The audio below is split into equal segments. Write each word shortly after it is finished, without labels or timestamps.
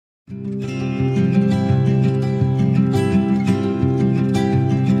Hey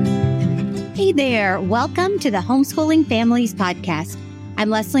there, welcome to the Homeschooling Families Podcast. I'm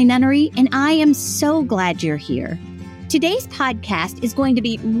Leslie Nunnery, and I am so glad you're here. Today's podcast is going to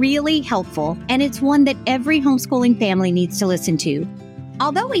be really helpful, and it's one that every homeschooling family needs to listen to.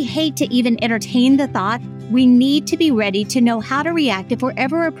 Although we hate to even entertain the thought, we need to be ready to know how to react if we're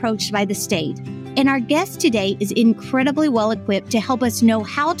ever approached by the state. And our guest today is incredibly well equipped to help us know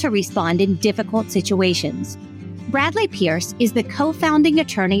how to respond in difficult situations. Bradley Pierce is the co-founding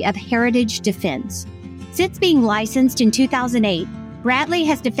attorney of Heritage Defense. Since being licensed in 2008, Bradley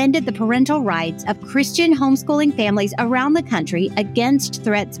has defended the parental rights of Christian homeschooling families around the country against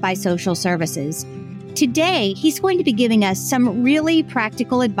threats by social services. Today, he's going to be giving us some really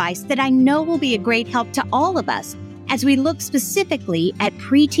practical advice that I know will be a great help to all of us as we look specifically at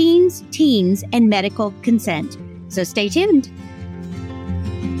preteens, teens, and medical consent. So stay tuned.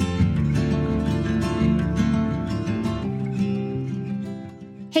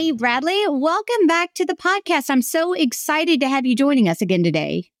 Hey, Bradley, welcome back to the podcast. I'm so excited to have you joining us again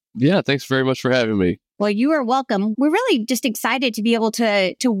today. Yeah, thanks very much for having me. Well, you are welcome. We're really just excited to be able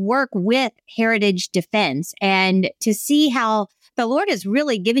to work with Heritage Defense and to see how the Lord has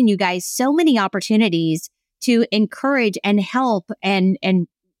really given you guys so many opportunities to encourage and help and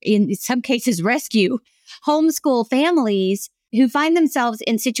in some cases rescue homeschool families who find themselves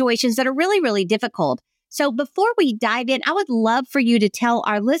in situations that are really, really difficult. So before we dive in, I would love for you to tell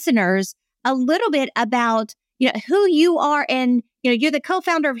our listeners a little bit about, who you are and, you're the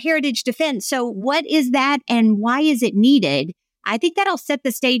co-founder of Heritage Defense. So what is that and why is it needed? I think that'll set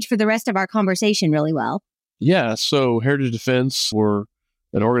the stage for the rest of our conversation really well. Yeah, so Heritage Defense, we're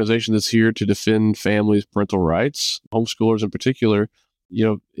an organization that's here to defend families' parental rights, homeschoolers in particular.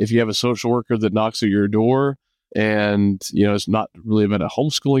 If you have a social worker that knocks at your door, and, it's not really about a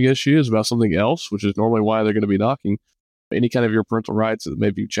homeschooling issue, it's about something else, which is normally why they're going to be knocking. Any kind of your parental rights that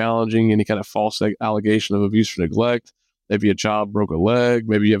may be challenging, any kind of false allegation of abuse or neglect, maybe a child broke a leg,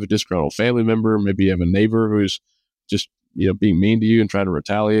 maybe you have a disgruntled family member, maybe you have a neighbor who's just, being mean to you and trying to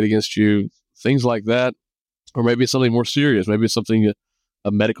retaliate against you, things like that. Or maybe it's something more serious. Maybe it's something,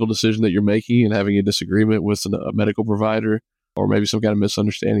 a medical decision that you're making and having a disagreement with a medical provider, or maybe some kind of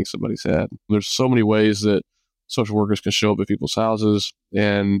misunderstanding somebody's had. There's so many ways that social workers can show up at people's houses,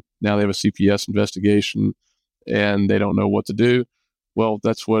 and now they have a CPS investigation and they don't know what to do. Well,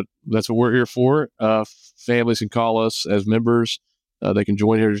 that's what we're here for. Families can call us as members. They can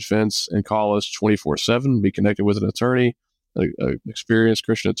join Heritage Defense and call us 24/7, be connected with an attorney, an experienced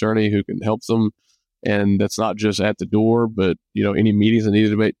Christian attorney who can help them. And that's not just at the door, but, any meetings that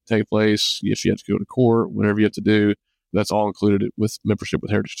needed to take place, if you have to go to court, whatever you have to do, that's all included with membership with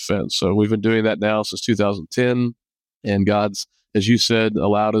Heritage Defense. So we've been doing that now since 2010. And God's, as you said,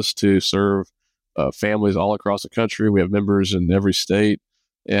 allowed us to serve families all across the country. We have members in every state.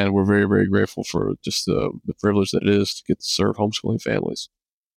 And we're very, very grateful for just the privilege that it is to get to serve homeschooling families.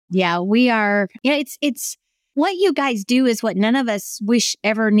 Yeah, we are. Yeah, it's what you guys do is what none of us wish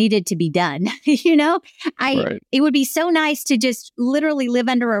ever needed to be done. Right. It would be so nice to just literally live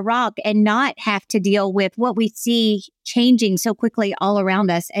under a rock and not have to deal with what we see changing so quickly all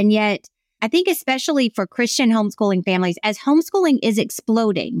around us. And yet, I think especially for Christian homeschooling families, as homeschooling is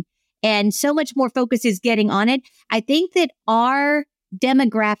exploding and so much more focus is getting on it, I think that our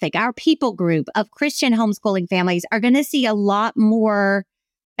demographic, our people group of Christian homeschooling families are going to see a lot more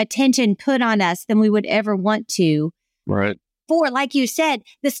attention put on us than we would ever want to. Right. For, like you said,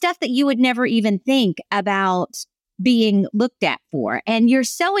 the stuff that you would never even think about being looked at for. And you're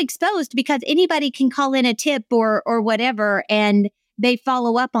so exposed because anybody can call in a tip or whatever, and they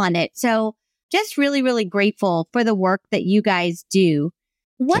follow up on it. So just really, really grateful for the work that you guys do.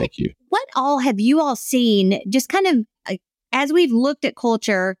 Thank you. What all have you all seen just kind of as we've looked at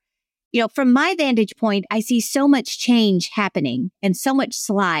culture? From my vantage point, I see so much change happening and so much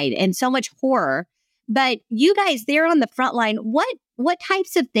slide and so much horror. But you guys there on the front line, what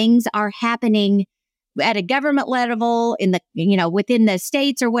types of things are happening at a government level in the, within the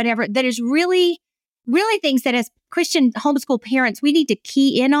states or whatever, that is really, really things that as Christian homeschool parents, we need to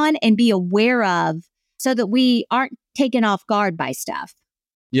key in on and be aware of so that we aren't taken off guard by stuff?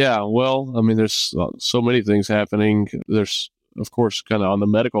 Yeah, well, there's so many things happening. There's, of course, kind of on the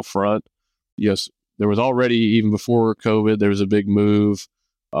medical front. Yes, there was already, even before COVID, there was a big move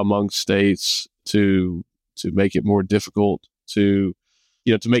among states to make it more difficult to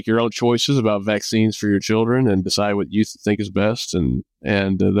make your own choices about vaccines for your children and decide what you think is best. And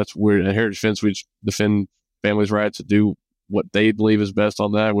that's where at Heritage Defense, we defend families' rights to do what they believe is best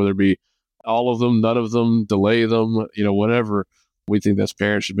on that, whether it be all of them, none of them, delay them, whatever. We think that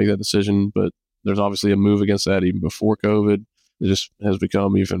parents should make that decision, but there's obviously a move against that even before COVID. It just has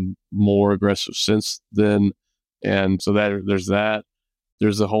become even more aggressive since then. And so there's that.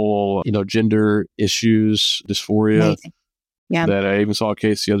 There's the whole, gender issues, dysphoria. Amazing. Yeah. That I even saw a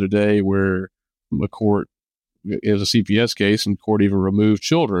case the other day where a court, it was a CPS case, and court even removed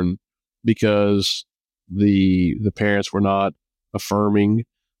children because the parents were not affirming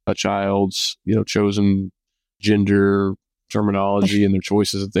a child's, chosen gender terminology and their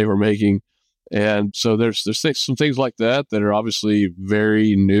choices that they were making. And so there's some things like that are obviously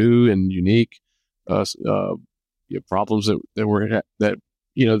very new and unique, problems that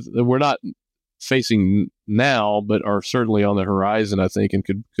we're not facing now, but are certainly on the horizon, I think, and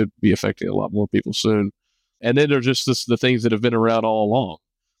could be affecting a lot more people soon. And then there's just the things that have been around all along.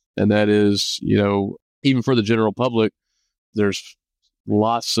 And that is, even for the general public, there's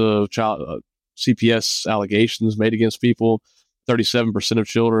lots of child CPS allegations made against people. 37% of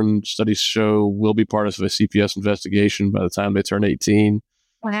children, studies show, will be part of a CPS investigation by the time they turn 18.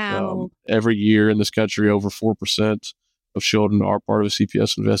 Wow. Every year in this country, over 4% of children are part of a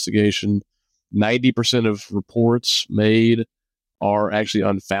CPS investigation. 90% of reports made are actually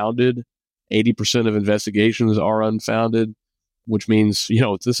unfounded. 80% of investigations are unfounded, which means,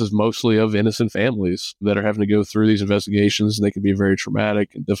 this is mostly of innocent families that are having to go through these investigations, and they can be very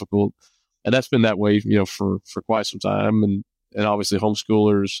traumatic and difficult. And that's been that way, for quite some time. And obviously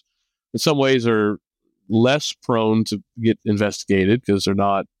homeschoolers in some ways are less prone to get investigated because they're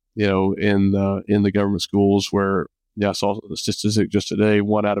not, in the government schools where, I saw a statistic just today, only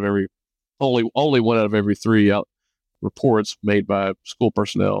one out of every three reports made by school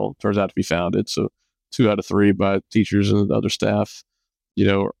personnel turns out to be founded. So 2 out of 3 by teachers and other staff,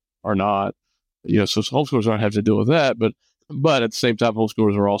 are not, so homeschoolers aren't having to deal with that. But at the same time,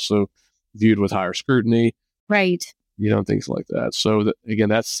 homeschoolers are also viewed with higher scrutiny. Right. Things like that. So again,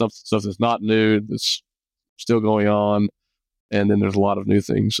 that's stuff that's not new. That's still going on. And then there's a lot of new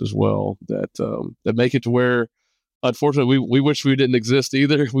things as well that make it to where, unfortunately, we wish we didn't exist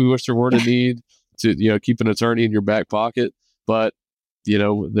either. We wish there weren't a need to, keep an attorney in your back pocket, but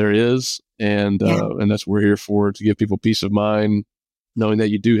there is. And that's what we're here for, to give people peace of mind, knowing that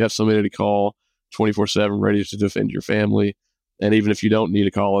you do have somebody to call 24/7 ready to defend your family. And even if you don't need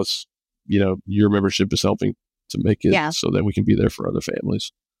to call us, your membership is helping to make it so that we can be there for other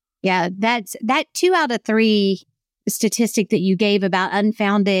families. Yeah, that 2 out of 3 statistic that you gave about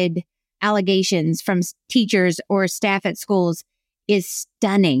unfounded allegations from teachers or staff at schools is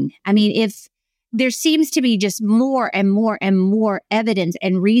stunning. I mean, if there seems to be just more and more and more evidence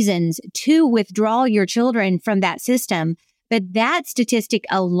and reasons to withdraw your children from that system, but that statistic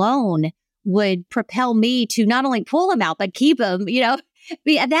alone would propel me to not only pull them out, but keep them,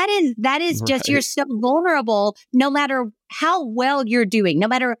 That is just, you're so vulnerable, no matter how well you're doing, no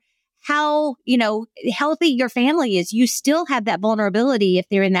matter how, healthy your family is, you still have that vulnerability if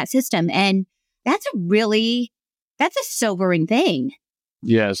they're in that system. And that's a sobering thing.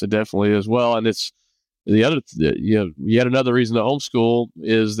 Yes, it definitely is. Well, and it's yet another reason to homeschool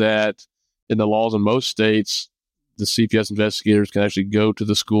is that in the laws in most states, the CPS investigators can actually go to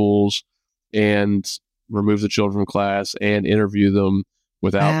the schools and remove the children from class and interview them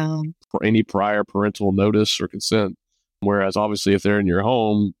without any prior parental notice or consent. Whereas obviously if they're in your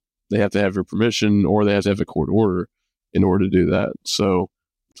home, they have to have your permission or they have to have a court order in order to do that. So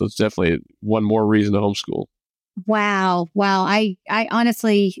it's definitely one more reason to homeschool. Wow. I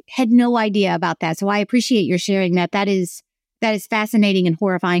honestly had no idea about that. So I appreciate your sharing that. That is fascinating and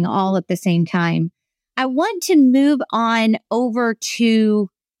horrifying all at the same time. I want to move on over to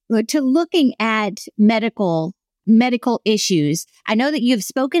looking at medical issues. I know that you've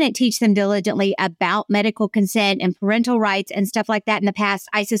spoken at Teach Them Diligently about medical consent and parental rights and stuff like that in the past.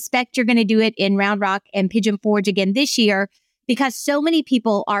 I suspect you're going to do it in Round Rock and Pigeon Forge again this year because so many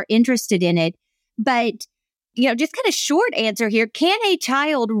people are interested in it. But, just kind of short answer here. Can a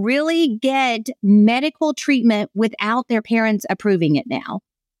child really get medical treatment without their parents approving it now?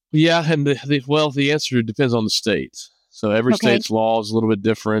 Yeah. And the answer depends on the state. So every state's law is a little bit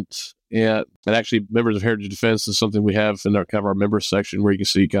different. And actually, Members of Heritage Defense is something we have in our members section where you can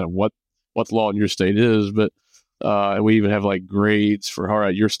see kind of what the law in your state is. But and we even have like grades for, all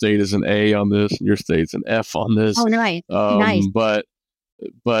right, your state is an A on this and your state's an F on this. Oh, nice. Nice. But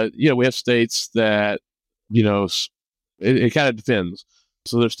we have states that, it kind of depends.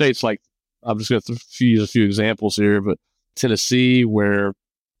 So there's states like, I'm just going to use a few examples here, but Tennessee, where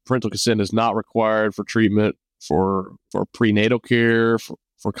parental consent is not required for treatment for prenatal care,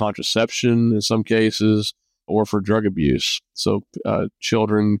 for contraception in some cases, or for drug abuse. So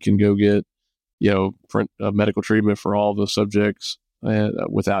children can go get medical treatment for all of those subjects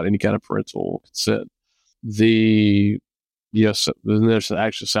without any kind of parental consent. Then there's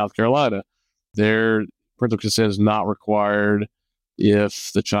actually South Carolina. Their parental consent is not required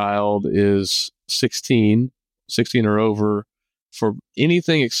if the child is 16 or over for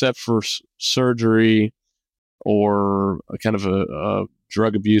anything except for surgery or a kind of a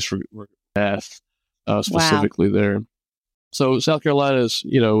drug abuse for death, specifically there. So South Carolina is,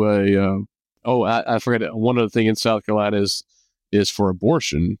 I forgot one other thing in South Carolina is for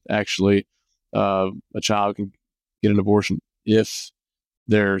abortion. Actually, a child can get an abortion if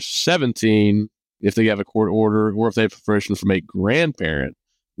they're 17, if they have a court order, or if they have permission from a grandparent,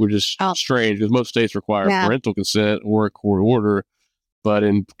 which is strange because most states require parental consent or a court order. But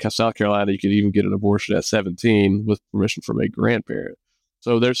in South Carolina, you can even get an abortion at 17 with permission from a grandparent.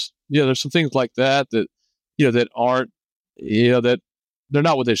 So there's some things like that aren't, that they're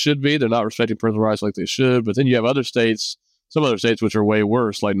not what they should be. They're not respecting parental rights like they should. But then you have some other states which are way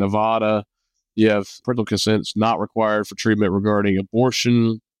worse, like Nevada. You have parental consent not required for treatment regarding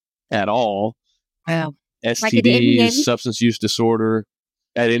abortion at all. Wow. STDs, like substance use disorder,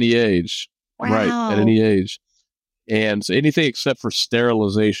 at any age. Wow. Right, at any age. And so anything except for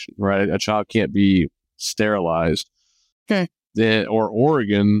sterilization, right? A child can't be sterilized. Then, or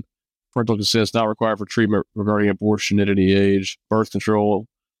Oregon, parental consent is not required for treatment regarding abortion at any age, birth control,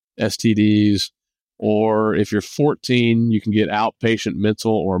 STDs, or if you're 14, you can get outpatient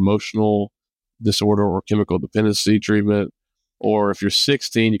mental or emotional disorder or chemical dependency treatment. Or if you're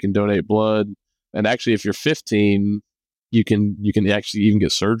 16, you can donate blood. And actually, if you're 15, you can actually even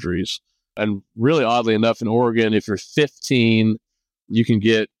get surgeries. And really oddly enough, in Oregon, if you're 15, you can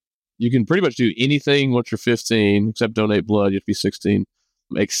pretty much do anything once you're 15, except donate blood. You have to be 16,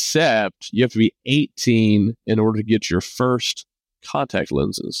 except you have to be 18 in order to get your first contact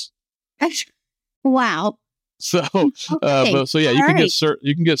lenses. Wow. So, you can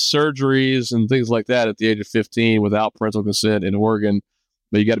get surgeries and things like that at the age of 15 without parental consent in Oregon,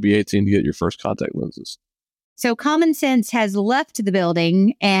 but you got to be 18 to get your first contact lenses. So common sense has left the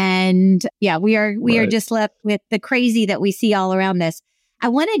building, and we are just left with the crazy that we see all around us. I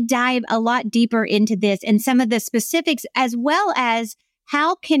want to dive a lot deeper into this and some of the specifics, as well as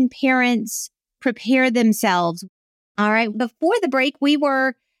how can parents prepare themselves. All right. Before the break, we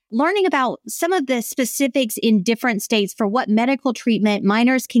were learning about some of the specifics in different states for what medical treatment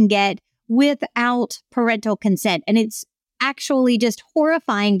minors can get without parental consent. And it's actually just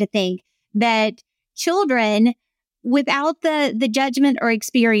horrifying to think that children, without the judgment or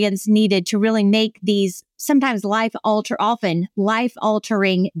experience needed to really make these sometimes often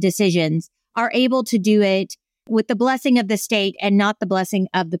life-altering decisions, are able to do it with the blessing of the state and not the blessing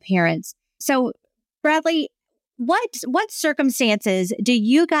of the parents. So, Bradley, what circumstances do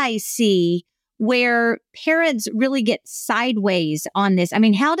you guys see where parents really get sideways on this? I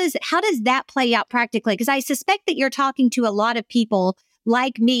mean, how does that play out practically? Because I suspect that you're talking to a lot of people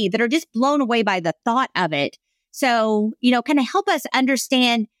like me that are just blown away by the thought of it. So, kind of help us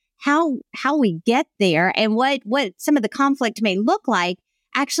understand how we get there and what some of the conflict may look like.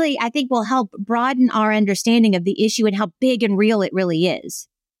 Actually, I think will help broaden our understanding of the issue and how big and real it really is.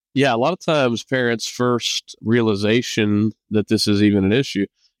 Yeah, a lot of times parents' first realization that this is even an issue,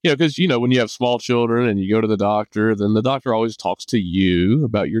 because, when you have small children and you go to the doctor, then the doctor always talks to you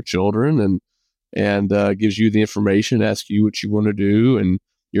about your children and gives you the information, asks you what you want to do, and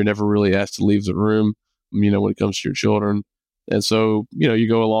you're never really asked to leave the room, when it comes to your children. And so, you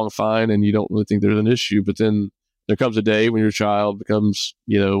go along fine and you don't really think there's an issue, but then there comes a day when your child becomes,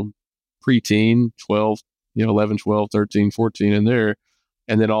 preteen, 12, 11, 12, 13, 14 in there.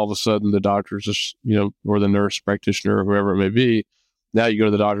 And then all of a sudden the doctor's just, or the nurse practitioner or whoever it may be. Now you go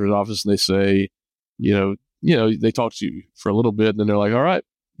to the doctor's office and they say, they talk to you for a little bit and then they're like, all right,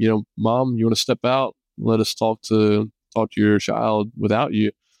 Mom, you want to step out? Let us talk to your child without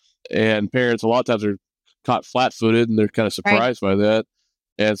you. And parents a lot of times are caught flat-footed and they're kind of surprised by that.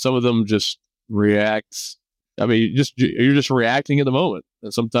 And some of them just react. I mean, you're just reacting in the moment.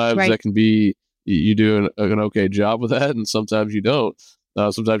 And sometimes that can be, you do an okay job with that. And sometimes you don't.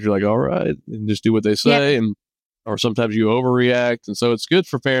 Sometimes you're like, all right, and just do what they say. Or sometimes you overreact. And so it's good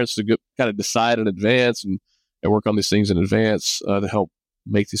for parents to kind of decide in advance and work on these things in advance to help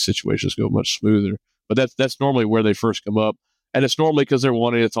make these situations go much smoother. But that's normally where they first come up. And it's normally because they're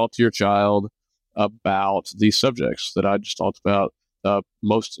wanting to talk to your child about these subjects that I just talked about,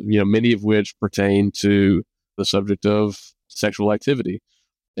 many of which pertain to the subject of sexual activity.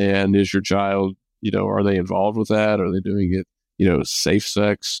 And is your child, are they involved with that? Are they doing it, safe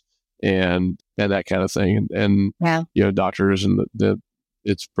sex and that kind of thing? And doctors and the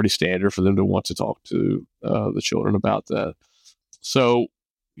it's pretty standard for them to want to talk to the children about that. So,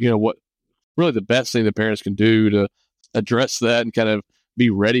 what really the best thing the parents can do to address that and kind of be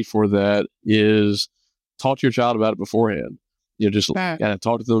ready for that is talk to your child about it beforehand. Just kind of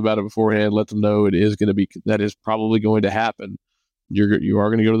talk to them about it beforehand. Let them know that is probably going to happen. You are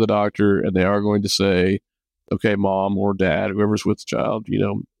going to go to the doctor, and they are going to say, "Okay, mom or dad, whoever's with the child,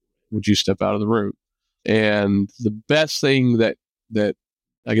 would you step out of the room?" And the best thing that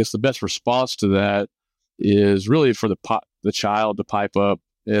I guess the best response to that is really for the child to pipe up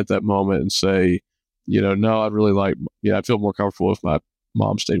at that moment and say, no, I'd really like, I feel more comfortable if my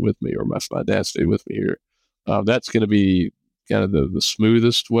mom stayed with me or if my dad stayed with me here. That's going to be kind of the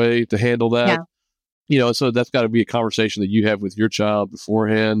smoothest way to handle that. Yeah. So that's got to be a conversation that you have with your child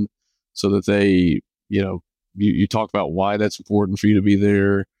beforehand so that they, you talk about why that's important for you to be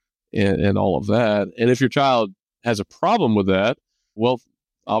there and all of that. And if your child has a problem with that, well,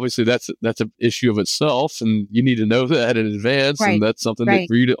 obviously that's an issue of itself, and you need to know that in advance. Right. And that's something that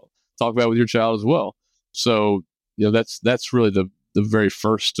for you to talk about with your child as well. So, that's really the very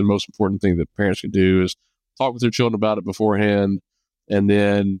first and most important thing that parents can do is talk with their children about it beforehand. And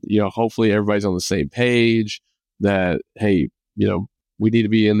then, hopefully everybody's on the same page that, hey, we need to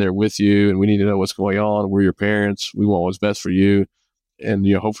be in there with you and we need to know what's going on. We're your parents. We want what's best for you. And,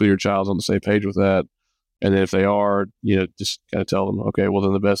 hopefully your child's on the same page with that. And then if they are, just kind of tell them, okay, well,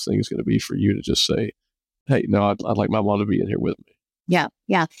 then the best thing is going to be for you to just say, hey, no, I'd like my mom to be in here with me. Yeah.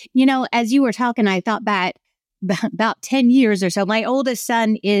 Yeah. As you were talking, I thought back about 10 years or so. My oldest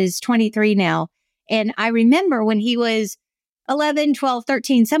son is 23 now. And I remember when he was 11, 12,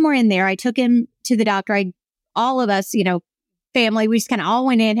 13, somewhere in there, I took him to the doctor. All of us, family, we just kind of all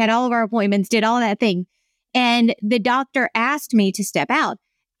went in, had all of our appointments, did all that thing. And the doctor asked me to step out.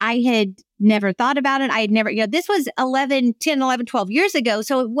 I had never thought about it. I had never, this was 10, 11, 12 years ago.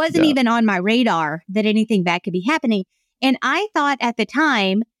 So it wasn't even on my radar that anything bad could be happening. And I thought at the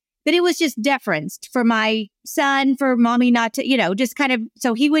time that it was just deference for my son, for mommy not to, just kind of,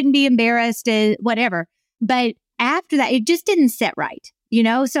 so he wouldn't be embarrassed, whatever. But after that, it just didn't sit right,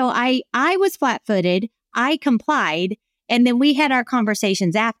 So I was flat-footed. I complied. And then we had our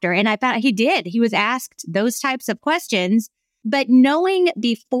conversations after. And I thought he did. He was asked those types of questions. But knowing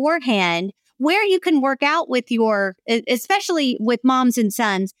beforehand where you can work out with especially with moms and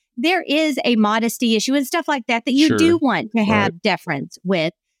sons, there is a modesty issue and stuff like that you do want to have deference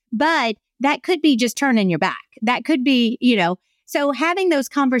with. But that could be just turning your back. That could be, so having those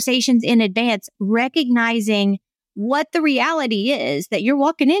conversations in advance, recognizing what the reality is that you're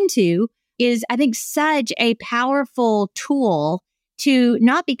walking into is, I think, such a powerful tool to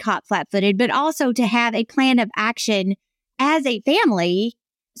not be caught flat-footed, but also to have a plan of action as a family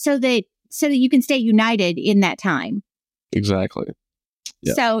so that you can stay united in that time. Exactly.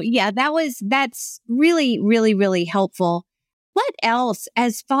 Yeah. So that's really, really, really helpful. What else,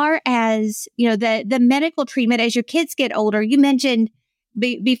 as far as, the medical treatment as your kids get older? You mentioned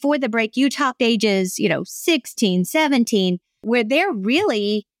before the break, you talked ages, 16, 17, where they're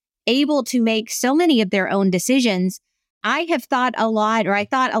really able to make so many of their own decisions. I thought a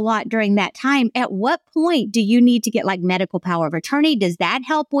lot during that time. At what point do you need to get like medical power of attorney? Does that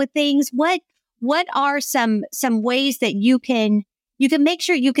help with things? What are some ways that you can make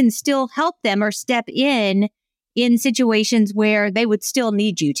sure you can still help them or step in situations where they would still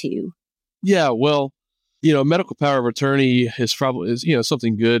need you to? Yeah, well, medical power of attorney is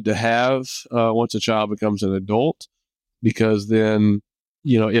something good to have once a child becomes an adult, because then,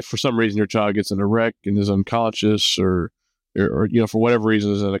 if for some reason your child gets in a wreck and is unconscious or for whatever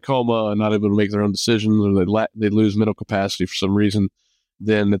reason is in a coma and not able to make their own decisions, or they lose mental capacity for some reason,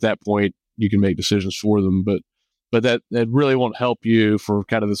 then at that point you can make decisions for them. But that really won't help you for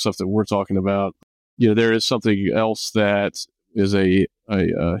kind of the stuff that we're talking about. There is something else that is a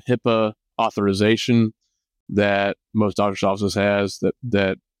HIPAA authorization that most doctor's offices has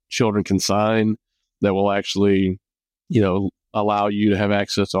that children can sign that will actually, allow you to have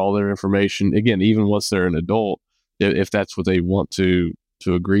access to all their information. Again, even once they're an adult, if that's what they want to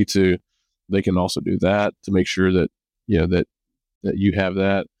agree to, they can also do that to make sure that, that you have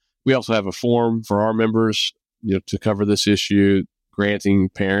that. We also have a form for our members, to cover this issue, granting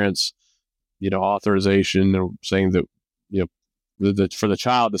parents, authorization, or saying that, for the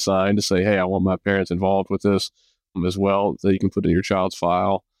child to sign to say, hey, I want my parents involved with this as well, that you can put in your child's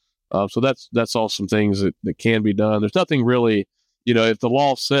file. So that's all some things that can be done. There's nothing really, if the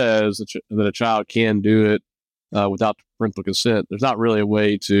law says that a child can do it without parental consent, there's not really a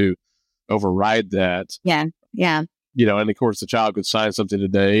way to override that. Yeah. Yeah. And of course the child could sign something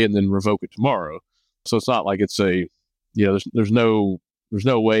today and then revoke it tomorrow. So it's not like it's there's no there's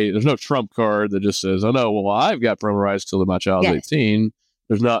no way, there's no trump card that just says, oh no, well, I've got parental rights till my child's 18.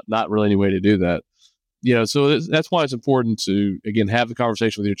 There's not really any way to do that. So that's why it's important to, again, have the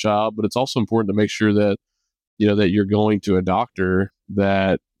conversation with your child, but it's also important to make sure that, that you're going to a doctor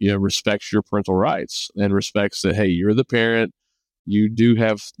that, respects your parental rights and respects that, hey, you're the parent, you do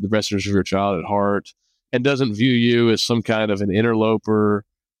have the best interest of your child at heart, and doesn't view you as some kind of an interloper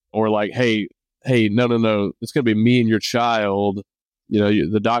or like, hey, no, it's going to be me and your child,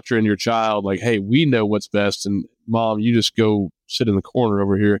 the doctor and your child, like, hey, we know what's best. And mom, you just go sit in the corner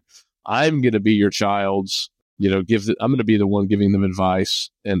over here. I'm going to be your child's, I'm going to be the one giving them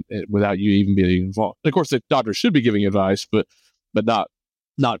advice and without you even being involved. And of course, the doctor should be giving advice, but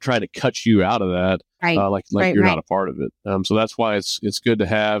not trying to cut you out of that. Right. Like you're not a part of it. So that's why it's good to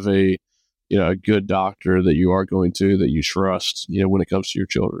have a good doctor that you are going to, that you trust, when it comes to your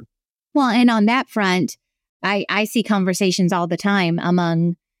children. Well, and on that front, I see conversations all the time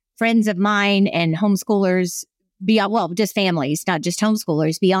among friends of mine and homeschoolers beyond, well, just families, not just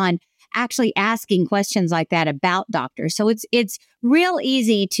homeschoolers, beyond actually asking questions like that about doctors. So it's real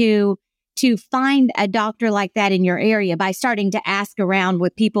easy to find a doctor like that in your area by starting to ask around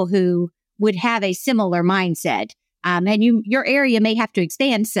with people who would have a similar mindset. And your area may have to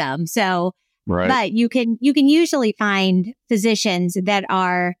expand some. So, right. But you can usually find physicians that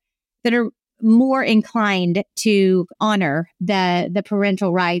are more inclined to honor the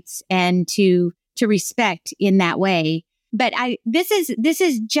parental rights and to respect in that way. But this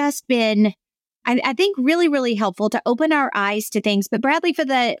has just been, I think, really, really helpful to open our eyes to things. But Bradley, for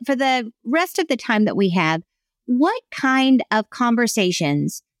the rest of the time that we have, what kind of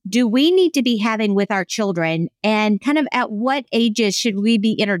conversations do we need to be having with our children, and kind of at what ages should we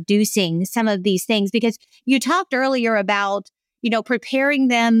be introducing some of these things? Because you talked earlier about, preparing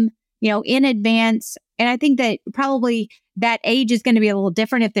them, in advance. And I think that probably that age is going to be a little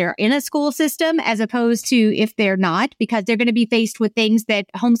different if they're in a school system as opposed to if they're not, because they're going to be faced with things that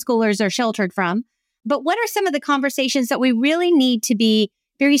homeschoolers are sheltered from. But what are some of the conversations that we really need to be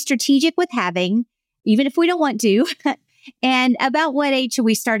very strategic with having, even if we don't want to, and about what age should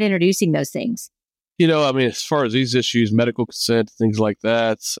we start introducing those things? As far as these issues, medical consent, things like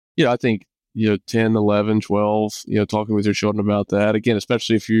that, I think, 10, 11, 12, talking with your children about that. Again,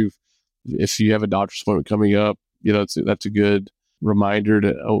 especially if you have a doctor's appointment coming up, that's a good reminder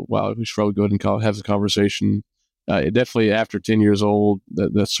to, oh, wow, we should probably go ahead and have the conversation. Definitely after 10 years old,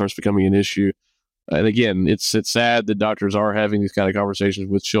 that starts becoming an issue. And again, it's sad that doctors are having these kind of conversations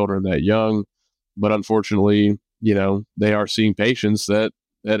with children that young, but unfortunately, they are seeing patients that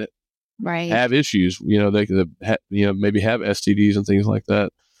right. have issues, they maybe have STDs and things like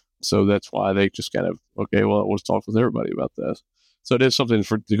that. So that's why they just kind of, okay, well, let's talk with everybody about this. So it is something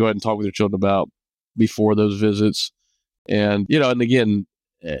to go ahead and talk with your children about before those visits. And, and again,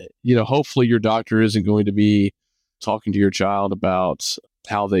 hopefully your doctor isn't going to be talking to your child about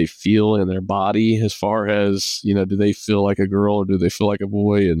how they feel in their body, as far as, do they feel like a girl or do they feel like a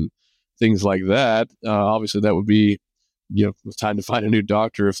boy, and things like that. Obviously that would be, it's time to find a new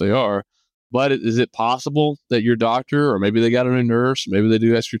doctor if they are. But is it possible that your doctor, or maybe they got a new nurse, maybe they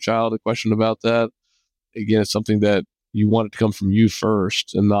do ask your child a question about that? Again, it's something that you want it to come from you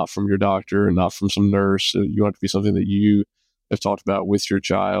first, and not from your doctor and not from some nurse. You want it to be something that you have talked about with your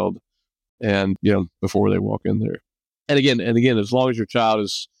child, and, before they walk in there. And again, as long as your child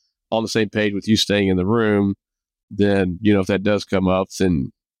is on the same page with you staying in the room, then, if that does come up,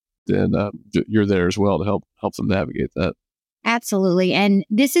 then you're there as well to help them navigate that. Absolutely. And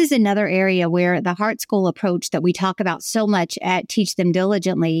this is another area where the Heart School approach that we talk about so much at Teach Them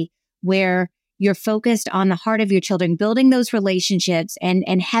Diligently, where you're focused on the heart of your children, building those relationships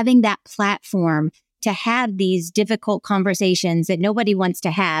and having that platform to have these difficult conversations that nobody wants to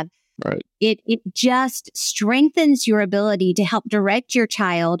have. Right. It just strengthens your ability to help direct your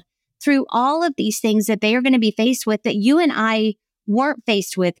child through all of these things that they are going to be faced with that you and I weren't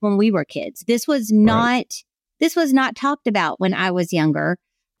faced with when we were kids. This was not talked about when I was younger,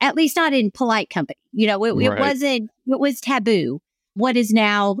 at least not in polite company. It was taboo, what is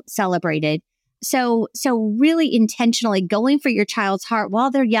now celebrated. So really intentionally going for your child's heart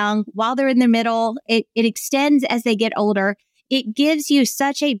while they're young, while they're in the middle, it extends as they get older. It gives you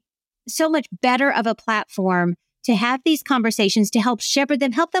so much better of a platform to have these conversations, to help shepherd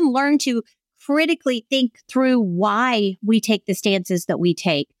them, help them learn to critically think through why we take the stances that we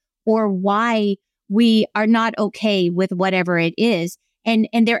take, or why we are not okay with whatever it is. And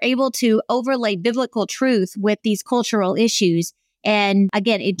they're able to overlay biblical truth with these cultural issues. And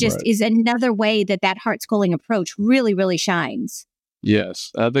again, it just is another way that heart schooling approach really, really shines.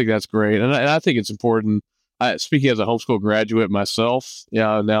 Yes, I think that's great. And I think it's important. speaking as a homeschool graduate myself,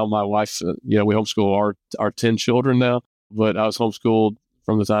 now my wife, we homeschool our 10 children now, but I was homeschooled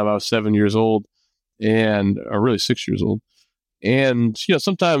from the time I was 7 years old or really 6 years old. And,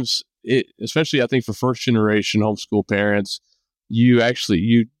 sometimes especially I think for first generation homeschool parents, you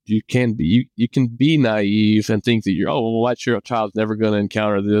can be naive and think that my child's never going to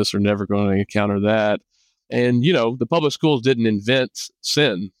encounter this or never going to encounter that. And, the public schools didn't invent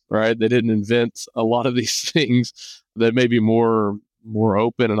sin, right? They didn't invent a lot of these things that may be more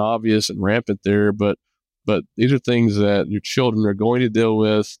open and obvious and rampant there. But these are things that your children are going to deal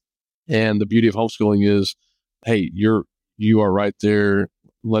with. And the beauty of homeschooling is, hey, you are right there.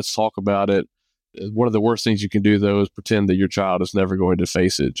 Let's talk about it. One of the worst things you can do, though, is pretend that your child is never going to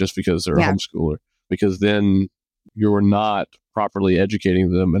face it just because they're a homeschooler, because then you're not properly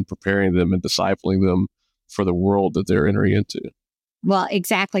educating them and preparing them and discipling them for the world that they're entering into. Well,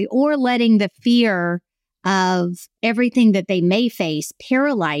 exactly. Or letting the fear of everything that they may face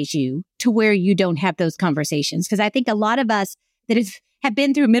paralyze you to where you don't have those conversations. Because I think a lot of us that have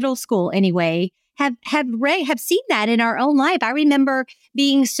been through middle school anyway have seen that in our own life. I remember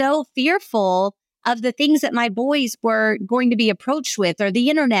being so fearful of the things that my boys were going to be approached with, or the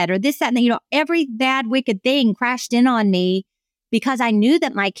internet, or this, that, and every bad, wicked thing crashed in on me because I knew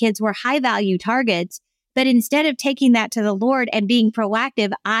that my kids were high value targets. But instead of taking that to the Lord and being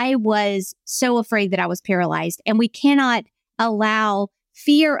proactive, I was so afraid that I was paralyzed. And we cannot allow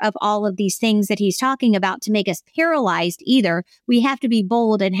fear of all of these things that he's talking about to make us paralyzed either. We have to be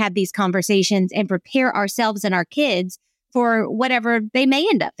bold and have these conversations and prepare ourselves and our kids for whatever they may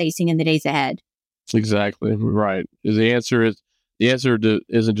end up facing in the days ahead. Exactly. Right. The answer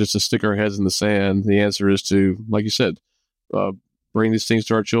isn't just to stick our heads in the sand. The answer is to, like you said, bring these things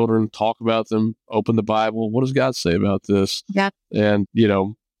to our children, talk about them, open the Bible. What does God say about this? Yeah. And,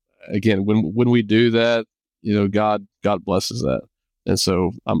 again, when we do that, God blesses that. And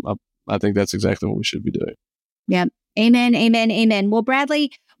so I think that's exactly what we should be doing. Yeah. Amen. Amen. Amen. Well,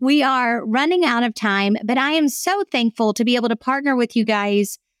 Bradley, we are running out of time, but I am so thankful to be able to partner with you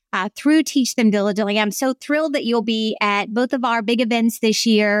guys through Teach Them Diligently. I'm so thrilled that you'll be at both of our big events this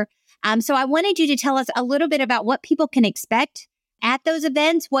year. So I wanted you to tell us a little bit about what people can expect at those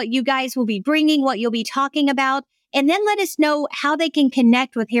events, what you guys will be bringing, what you'll be talking about, and then let us know how they can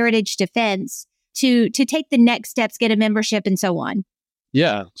connect with Heritage Defense to take the next steps, get a membership, and so on.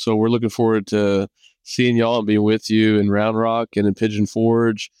 Yeah. So we're looking forward to seeing y'all and being with you in Round Rock and in Pigeon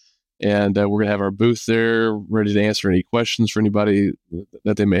Forge. And we're going to have our booth there ready to answer any questions for anybody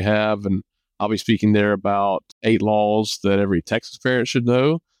that they may have. And I'll be speaking there about 8 laws that every Texas parent should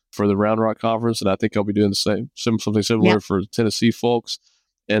know for the Round Rock Conference. And I think I'll be doing something similar for Tennessee folks.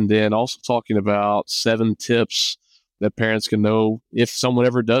 And then also talking about 7 tips that parents can know if someone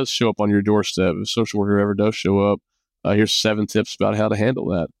ever does show up on your doorstep, if a social worker ever does show up. Here's 7 tips about how to handle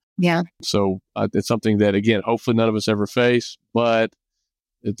that. Yeah. So it's something that, again, hopefully none of us ever face, but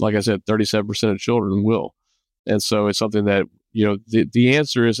like I said, 37% of children will. And so it's something that, the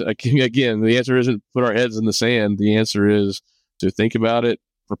answer is, again, the answer isn't put our heads in the sand. The answer is to think about it,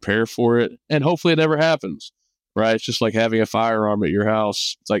 prepare for it, and hopefully it never happens, right? It's just like having a firearm at your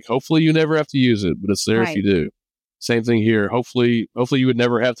house. It's like, hopefully you never have to use it, but it's there if you do. Same thing here. Hopefully you would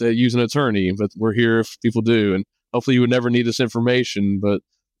never have to use an attorney, but we're here if people do. And hopefully you would never need this information, but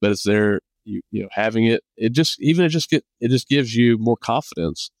it's there. Having it just gives you more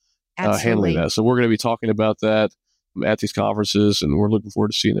confidence handling that. So we're going to be talking about that at these conferences, and we're looking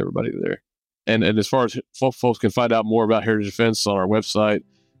forward to seeing everybody there. And as far as folks can find out more about Heritage Defense on our website,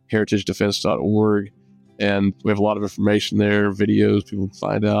 heritagedefense.org, and we have a lot of information there, videos, people can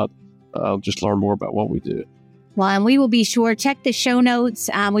find out, just learn more about what we do. Well, and we will be sure, check the show notes.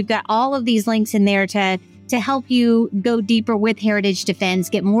 We've got all of these links in there to help you go deeper with Heritage Defense,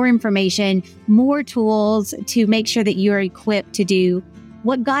 get more information, more tools to make sure that you're equipped to do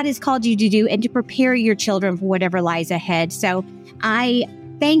what God has called you to do and to prepare your children for whatever lies ahead. So I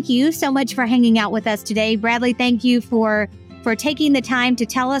thank you so much for hanging out with us today. Bradley, thank you for taking the time to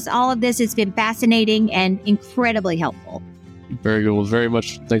tell us all of this. It's been fascinating and incredibly helpful. Very good. Well,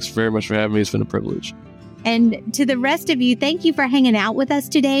 thanks very much for having me. It's been a privilege. And to the rest of you, thank you for hanging out with us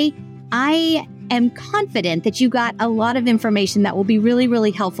today. I am confident that you got a lot of information that will be really, really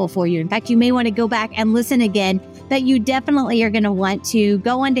helpful for you. In fact, you may want to go back and listen again, but you definitely are going to want to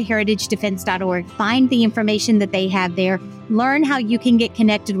go onto heritagedefense.org, find the information that they have there, learn how you can get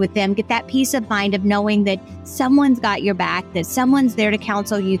connected with them, get that peace of mind of knowing that someone's got your back, that someone's there to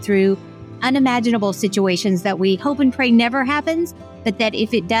counsel you through unimaginable situations that we hope and pray never happens, but that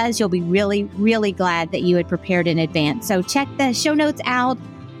if it does, you'll be really, really glad that you had prepared in advance. So check the show notes out.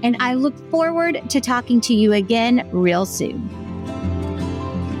 And I look forward to talking to you again real soon.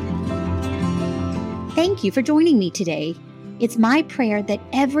 Thank you for joining me today. It's my prayer that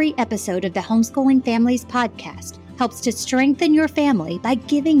every episode of the Homeschooling Families podcast helps to strengthen your family by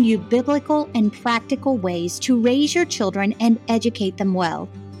giving you biblical and practical ways to raise your children and educate them well.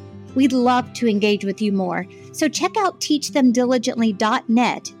 We'd love to engage with you more, so check out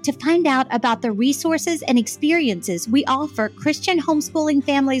teachthemdiligently.net to find out about the resources and experiences we offer Christian homeschooling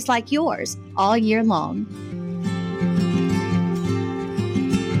families like yours all year long.